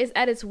hair is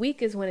at its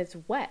weakest when it's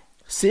wet.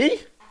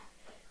 See?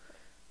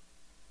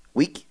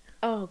 Weak?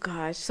 Oh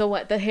gosh. So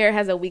what? The hair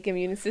has a weak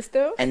immune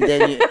system? And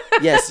then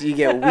you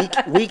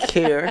get weak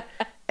hair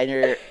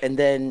and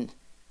then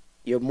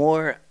you're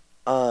more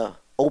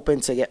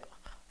open to get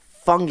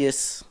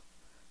fungus,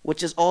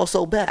 which is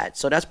also bad.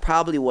 So that's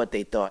probably what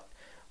they thought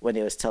when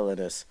they was telling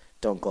us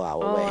don't go out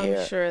with wet hair.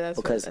 I'm sure that's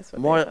because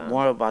what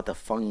more about the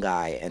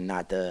fungi and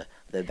not the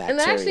bacteria. And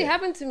that actually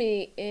happened to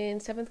me in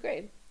 7th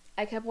grade.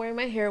 I kept wearing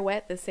my hair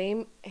wet, the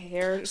same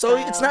hair. So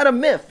it's not a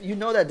myth. You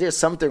know that there's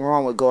something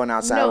wrong with going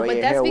outside with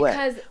your hair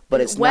wet.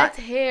 But it's wet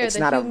not, hair, it's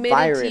the not humidity a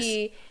virus.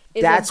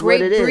 is That's a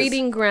great what it is.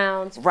 breeding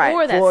grounds right,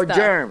 for that for stuff.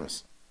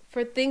 germs.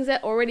 For things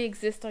that already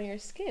exist on your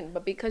skin.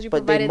 But because you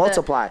but provided they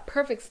multiply. the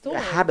perfect storm. A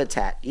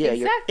habitat. Yeah,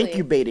 exactly. You're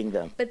incubating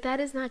them. But that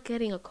is not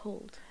getting a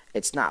cold.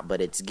 It's not,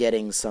 but it's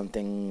getting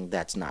something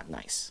that's not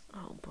nice.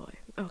 Oh, boy.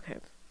 Okay.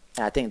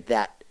 And I think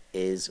that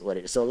is what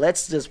it is. So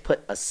let's just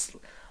put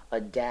a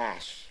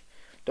dash.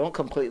 Don't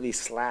completely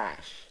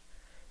slash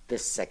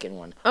this second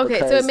one. Okay,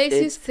 so it makes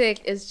you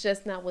sick. It's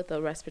just not with a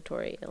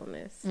respiratory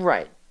illness.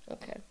 Right.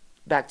 Okay.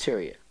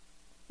 Bacteria.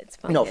 It's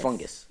fungus. No,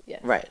 fungus.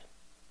 Yes. Right.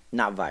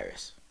 Not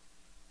virus.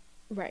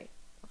 Right.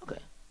 Okay.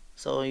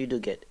 So you do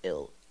get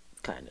ill,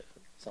 kind of,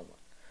 somewhat.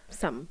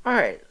 Some. All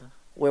right.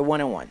 We're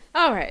 1-1.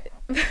 All right.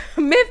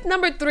 Myth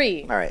number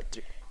 3. All right.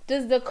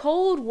 Does the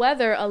cold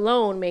weather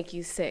alone make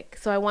you sick?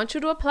 So I want you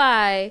to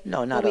apply.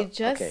 No, not we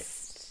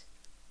just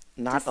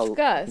not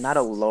discussed. Not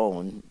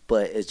alone,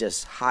 but it's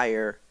just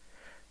higher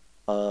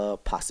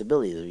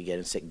possibilities of you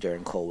getting sick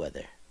during cold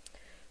weather.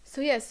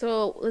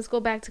 So let's go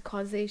back to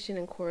causation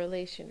and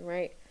correlation,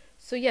 right?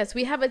 So yes,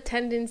 we have a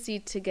tendency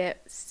to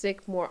get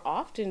sick more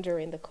often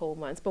during the cold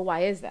months, but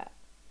why is that?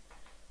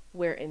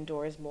 We're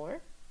indoors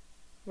more,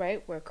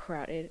 right? We're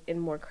crowded in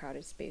more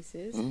crowded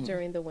spaces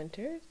during the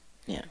winters.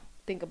 Yeah.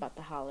 Think about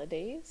the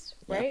holidays,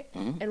 right?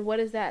 Yeah. Mm-hmm. And what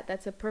is that?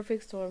 That's a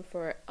perfect storm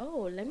for,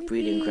 let me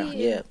breathing be ground.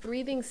 in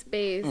breathing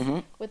space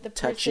with the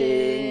touching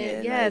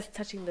person. Yes,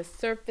 touching the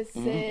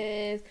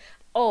surfaces.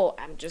 Oh,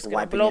 I'm just going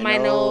to blow my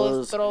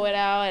nose, throw it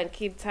out, and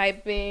keep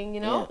typing,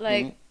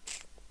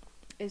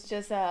 it's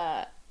just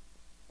a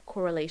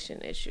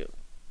correlation issue.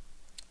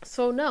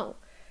 So, no.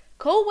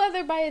 Cold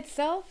weather by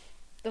itself,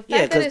 the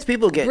fact that it's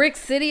brick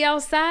city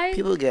outside.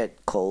 People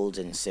get colds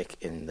and sick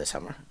in the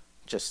summer,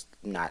 just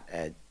not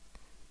at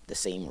the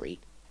same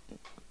rate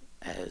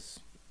as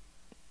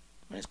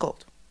when it's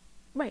cold.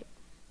 Right.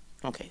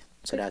 Okay,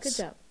 so that's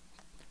good job.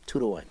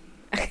 2-1.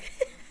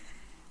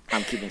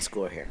 I'm keeping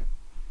score here.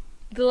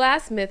 The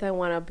last myth I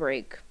want to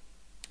break.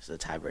 It's a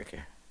tiebreaker.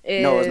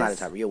 No, it's not a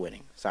tiebreaker. You're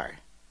winning. Sorry.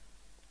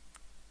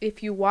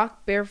 If you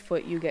walk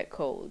barefoot, you get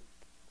colds.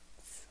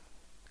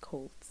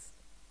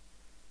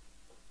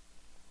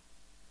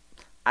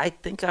 I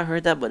think I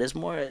heard that, but it's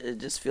more. It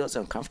just feels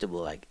uncomfortable,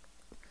 like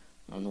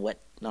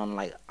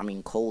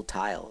cold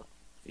tile.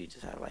 If you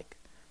just have like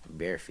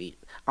bare feet.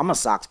 I'm a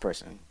socks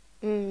person.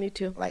 Me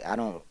too. Like I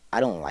don't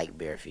like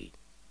bare feet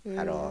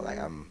at all. Like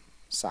I'm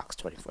socks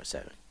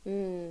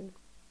 24/7.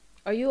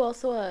 Are you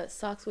also a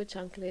socks with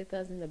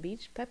chancletas in the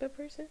beach type of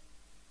person?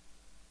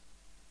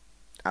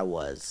 I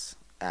was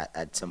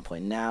at some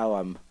point.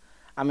 Now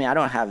I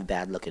don't have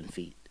bad looking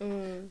feet.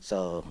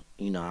 So,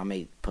 I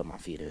may put my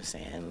feet in the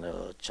sand,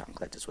 little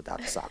chancletas without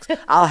the socks.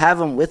 I'll have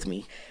them with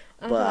me.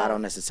 but I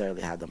don't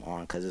necessarily have them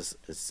on because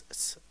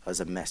it's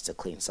a mess to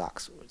clean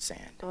socks with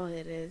sand. Oh,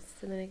 it is.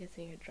 And then it gets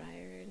in your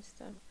dryer and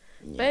stuff.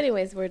 Yeah. But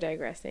anyways, we're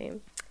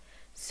digressing.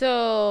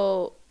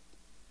 So,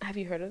 have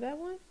you heard of that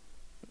one?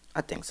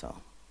 I think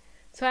so.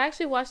 So I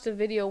actually watched a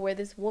video where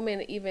this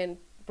woman even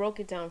broke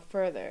it down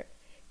further.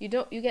 You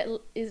get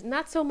is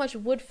not so much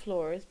wood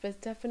floors, but it's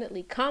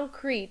definitely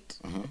concrete.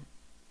 Mm-hmm.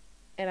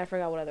 And I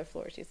forgot what other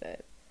floor she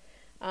said.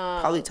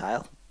 Probably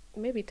tile.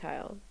 Maybe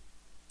tile.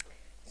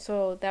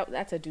 So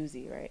that's a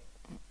doozy, right?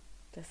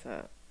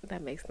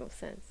 That makes no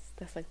sense.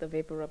 That's like the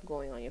vapor rub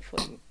going on your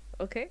foot.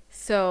 Okay.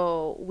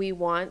 So we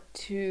want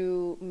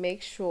to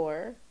make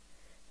sure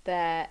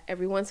that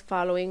everyone's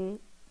following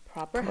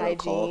proper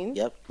hygiene.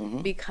 Yep. Mm-hmm.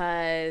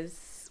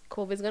 Because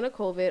COVID's gonna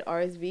COVID,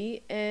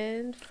 RSV,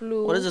 and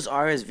flu. What is this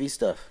RSV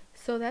stuff?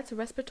 So that's a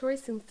respiratory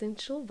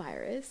syncytial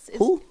virus.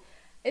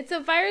 It's a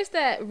virus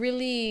that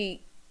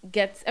really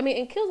gets,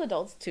 it kills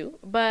adults too,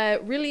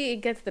 but really it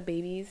gets the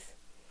babies.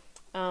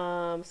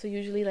 So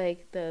usually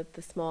like the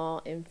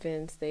small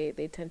infants,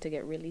 they tend to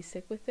get really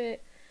sick with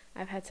it.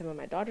 I've had some of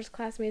my daughter's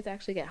classmates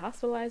actually get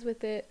hospitalized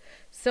with it.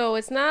 So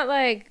it's not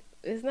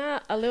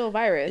a little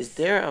virus. Is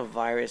there a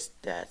virus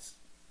that's,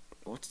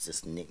 what's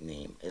this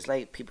nickname? It's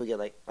like people get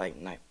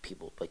like not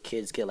people, but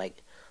kids get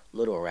like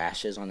little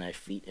rashes on their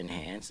feet and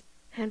hands.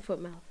 Hand,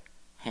 foot, mouth.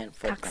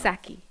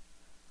 Coxsackie.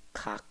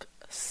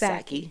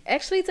 Coxsackie?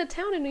 Actually, it's a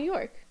town in New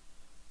York.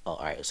 Oh,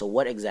 all right. So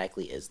what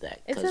exactly is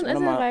that? It's a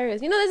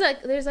virus. You know,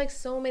 there's like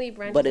so many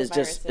branches. But it's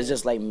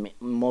just like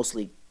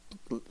mostly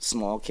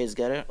small kids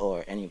get it,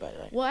 or anybody?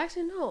 Like? Well,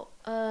 actually, no.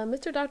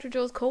 Mr. Dr.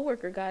 Joe's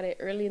coworker got it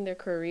early in their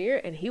career,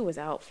 and he was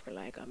out for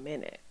like a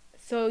minute.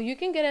 So you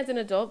can get it as an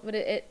adult, but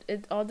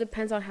it all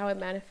depends on how it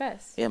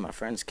manifests. Yeah, my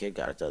friend's kid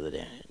got it the other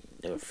day.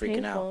 They were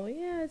freaking out.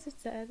 Yeah, it's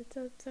sad. It's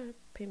a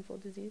painful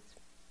disease,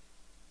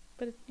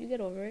 but you get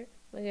over it,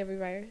 like every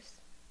virus.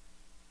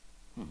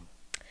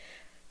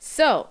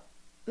 So,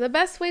 the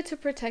best way to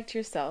protect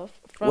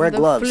yourself from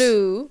the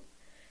flu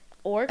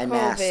or and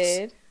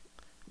COVID,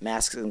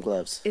 masks and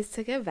gloves, is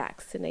to get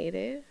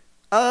vaccinated.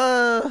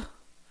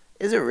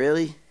 Is it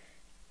really?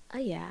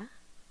 Yeah.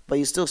 But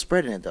you're still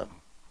spreading it though.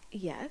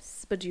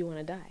 Yes, but do you want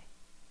to die?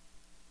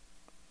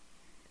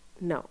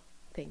 No,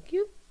 thank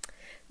you.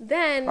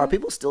 Then, are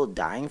people still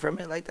dying from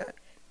it like that?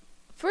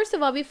 First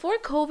of all, before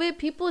COVID,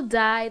 people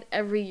died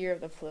every year of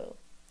the flu.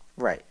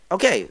 Right.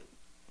 Okay.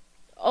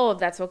 Oh,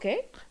 that's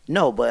okay?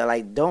 No, but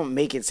like, don't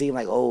make it seem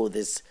like, oh,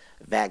 this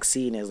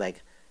vaccine is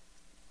like.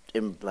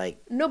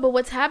 No, but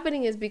what's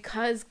happening is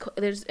because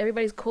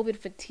everybody's COVID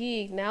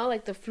fatigue now,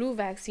 like the flu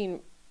vaccine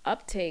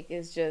uptake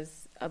is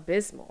just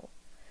abysmal.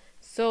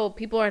 So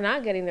people are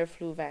not getting their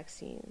flu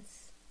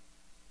vaccines.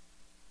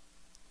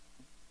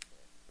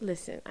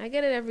 Listen, I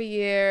get it every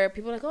year.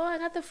 People are like, oh, I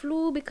got the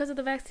flu because of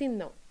the vaccine.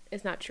 No,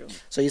 it's not true.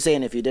 So you're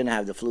saying if you didn't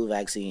have the flu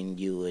vaccine,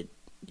 you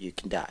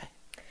can die.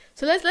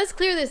 So let's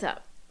clear this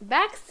up.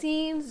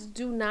 Vaccines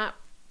do not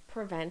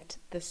prevent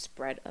the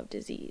spread of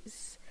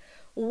disease.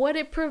 What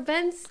it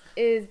prevents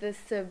is the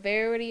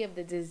severity of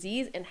the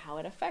disease and how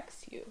it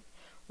affects you,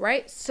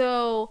 right?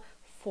 So,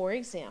 for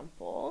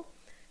example,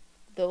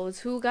 those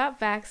who got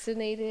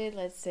vaccinated,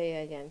 let's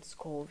say against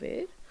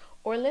COVID,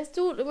 or let's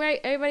do, right,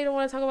 everybody don't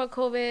want to talk about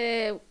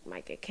COVID,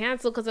 might get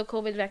canceled because of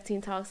COVID vaccine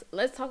talks.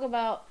 Let's talk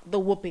about the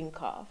whooping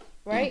cough,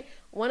 right?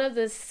 One of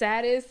the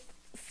saddest,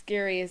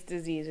 scariest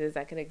diseases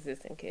that can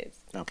exist in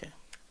kids. Okay.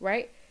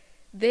 Right?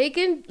 They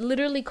can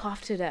literally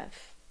cough to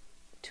death.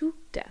 To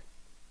death.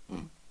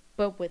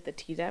 But with the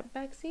Tdap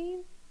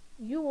vaccine,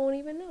 you won't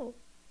even know.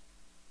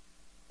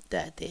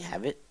 That they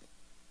have it?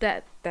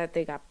 That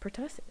they got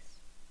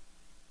pertussis.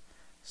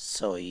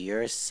 So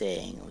you're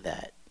saying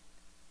that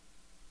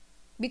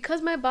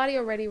because my body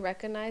already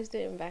recognized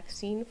it in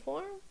vaccine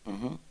form,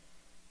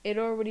 it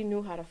already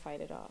knew how to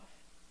fight it off.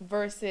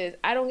 Versus,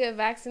 I don't get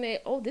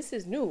vaccinated. Oh, this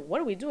is new.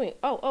 What are we doing?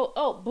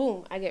 Oh,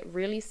 boom. I get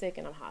really sick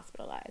and I'm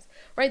hospitalized.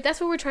 Right?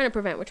 That's what we're trying to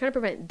prevent. We're trying to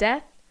prevent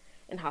death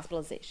and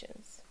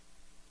hospitalizations.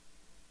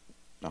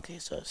 Okay,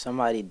 so if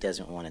somebody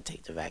doesn't want to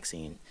take the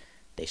vaccine,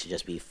 they should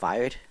just be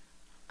fired?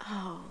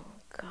 Oh,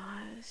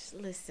 gosh.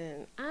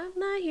 Listen, I'm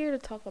not here to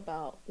talk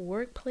about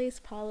workplace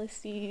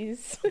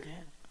policies.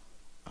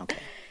 Okay.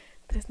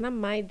 That's not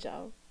my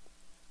job.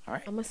 All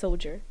right. I'm a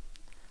soldier.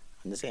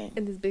 I'm just saying.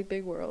 In this big,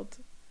 big world.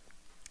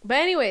 But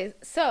anyways,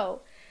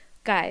 so,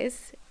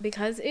 guys,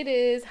 because it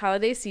is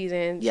holiday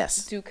season,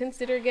 yes, do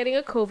consider getting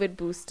a COVID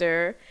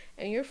booster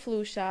and your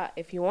flu shot.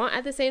 If you want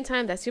at the same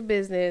time, that's your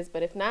business.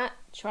 But if not,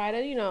 try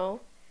to,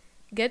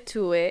 get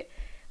to it.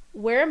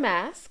 Wear a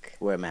mask.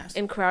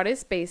 In crowded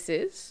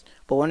spaces.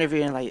 But what if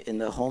you're in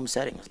the home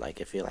settings,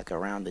 like if you're like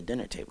around the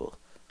dinner table?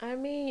 I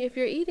mean, if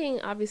you're eating,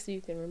 obviously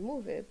you can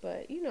remove it.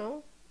 But,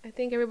 I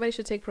think everybody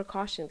should take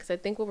precaution because I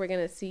think what we're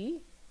going to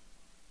see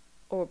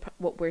or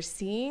what we're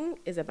seeing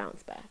is a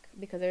bounce back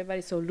because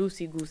everybody's so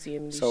loosey-goosey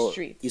in these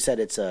streets. You said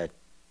it's a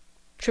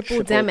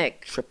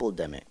Tripledemic.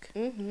 Tripledemic.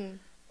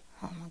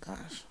 Oh, my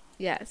gosh.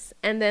 Yes.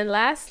 And then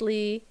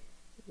lastly,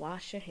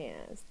 wash your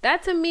hands.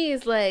 That to me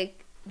is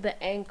like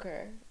the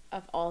anchor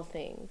of all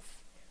things.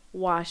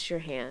 wash your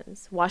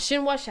hands. Wash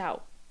in, wash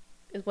out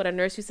is what a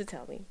nurse used to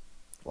tell me.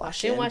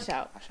 Wash in, wash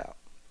out. Wash out.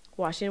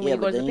 Wash in when you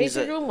go to the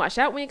patient's room. Wash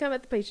out when you come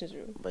at the patient's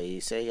room. But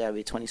you say you gotta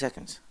be 20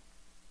 seconds.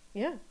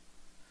 Yeah.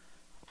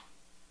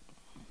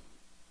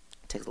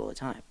 It takes a little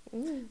time.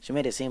 She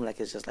made it seem like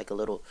it's just like a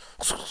little.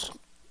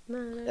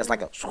 No. It's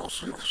like a.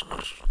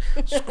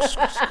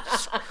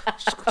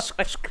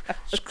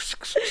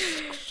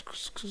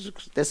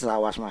 This is how I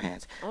wash my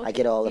hands. Okay. I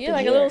get all up in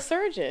like here. A little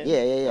surgeon. Yeah.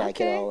 Okay. I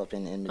get all up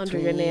in between. Under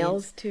your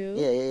nails too.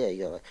 Yeah.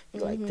 You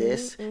go like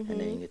this, and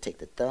then you take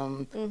the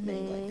thumb, and then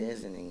you go like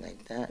this, and then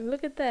like that.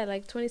 Look at that!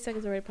 Like 20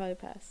 seconds already probably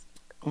passed.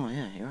 Oh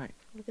yeah, you're right.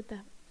 Look at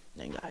that.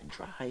 Then you gotta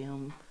dry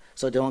them.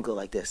 So don't go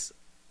like this.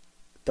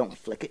 Don't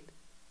flick it.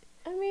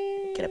 I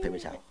mean, get a paper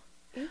towel.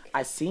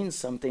 I seen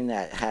something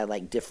that had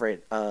like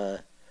different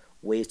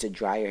ways to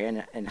dry your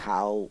hand and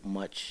how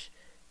much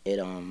it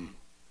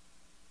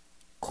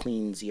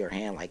cleans your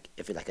hand. Like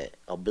if it's like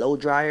a blow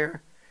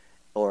dryer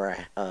or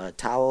a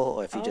towel,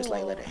 or if you just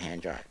like let it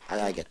hand dry. I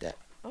gotta get that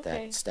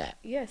that stat.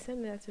 Yeah,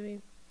 send that to me.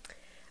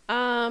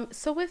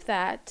 So with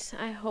that,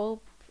 I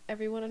hope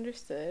everyone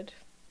understood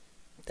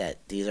that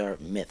these are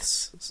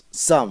myths.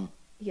 Some.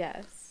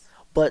 Yes.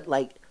 But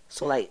like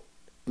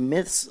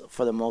myths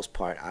for the most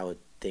part, I would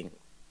think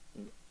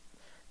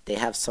they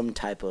have some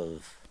type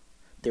of,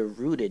 they're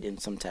rooted in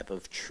some type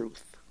of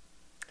truth.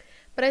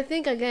 But I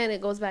think, again, it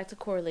goes back to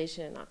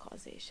correlation and not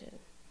causation,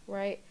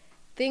 right?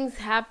 Things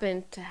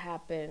happen to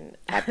happen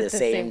at the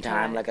same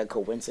time, like a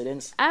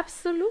coincidence.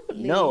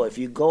 Absolutely. No, if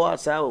you go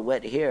outside with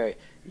wet hair,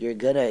 you're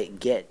gonna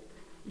get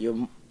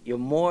the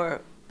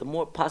more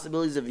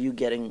possibilities of you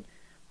getting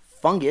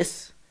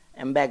fungus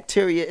and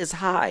bacteria is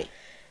high.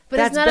 But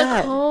that's not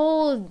bad. A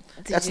cold.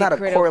 That's not a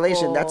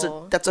correlation.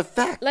 That's a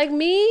fact. Like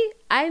me,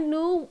 I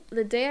knew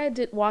the day I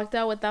walked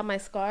out without my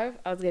scarf,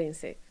 I was getting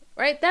sick.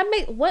 Right? That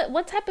make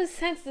what type of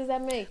sense does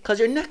that make? Because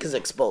your neck is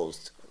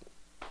exposed.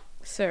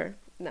 Sir,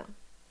 no.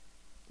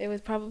 It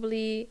was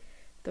probably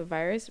the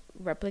virus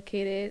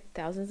replicated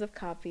thousands of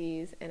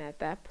copies, and at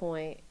that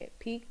point, it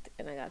peaked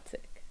and I got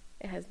sick.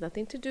 It has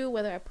nothing to do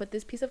whether I put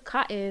this piece of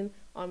cotton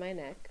on my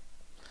neck.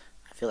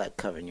 I feel like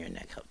covering your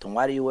neck up. Then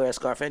why do you wear a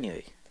scarf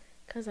anyway?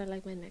 Because I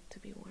like my neck to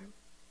be warm.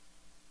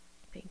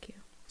 Thank you.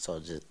 So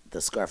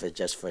the scarf is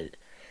just for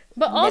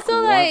but also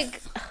warmth?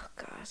 Like, oh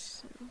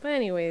gosh. But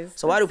anyways.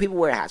 So why do people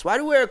wear hats? Why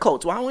do we wear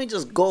coats? Why don't we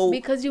just go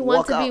because you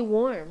want to be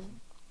warm.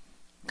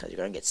 Because you're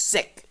going to get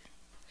sick.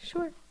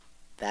 Sure.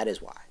 That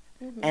is why.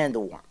 Mm-hmm. And the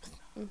warmth.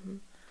 Mm-hmm.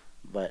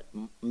 But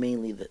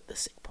mainly the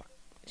sick part.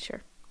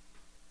 Sure.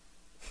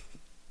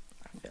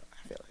 I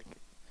feel like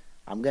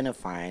I'm going to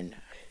find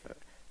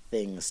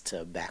things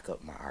to back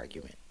up my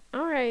argument.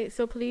 All right,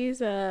 so please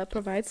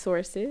provide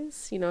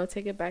sources.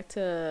 Take it back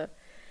to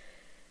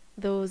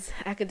those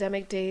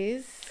academic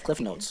days.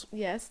 Cliff notes.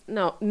 Yes.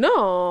 No.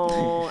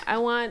 I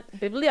want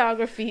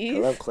bibliographies.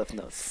 I love Cliff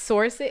notes.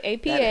 Source it,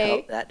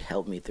 APA. That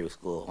helped me through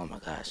school. Oh my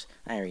gosh,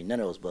 I didn't read none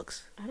of those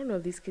books. I don't know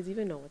if these kids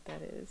even know what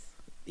that is.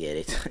 Yeah,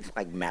 they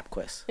like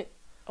MapQuest.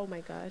 Oh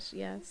my gosh,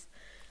 yes.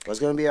 What's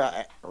gonna be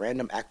a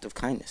random act of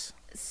kindness?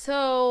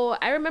 So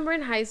I remember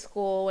in high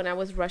school when I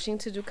was rushing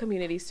to do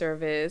community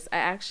service, I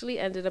actually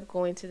ended up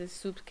going to the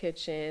soup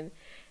kitchen,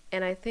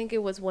 and I think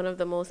it was one of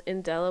the most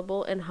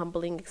indelible and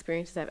humbling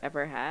experiences I've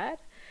ever had.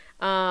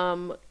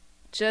 Yeah,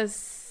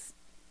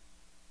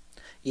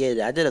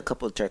 I did a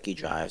couple of turkey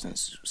drives and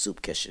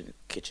soup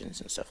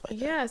kitchens and stuff like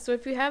that. Yeah, so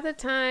if you have the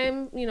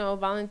time,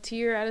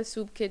 volunteer at a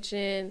soup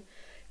kitchen,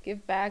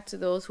 give back to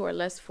those who are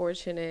less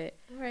fortunate.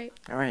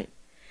 All right.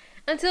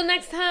 Until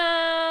next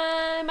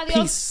time.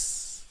 Adios.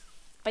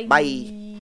 Peace. Bye.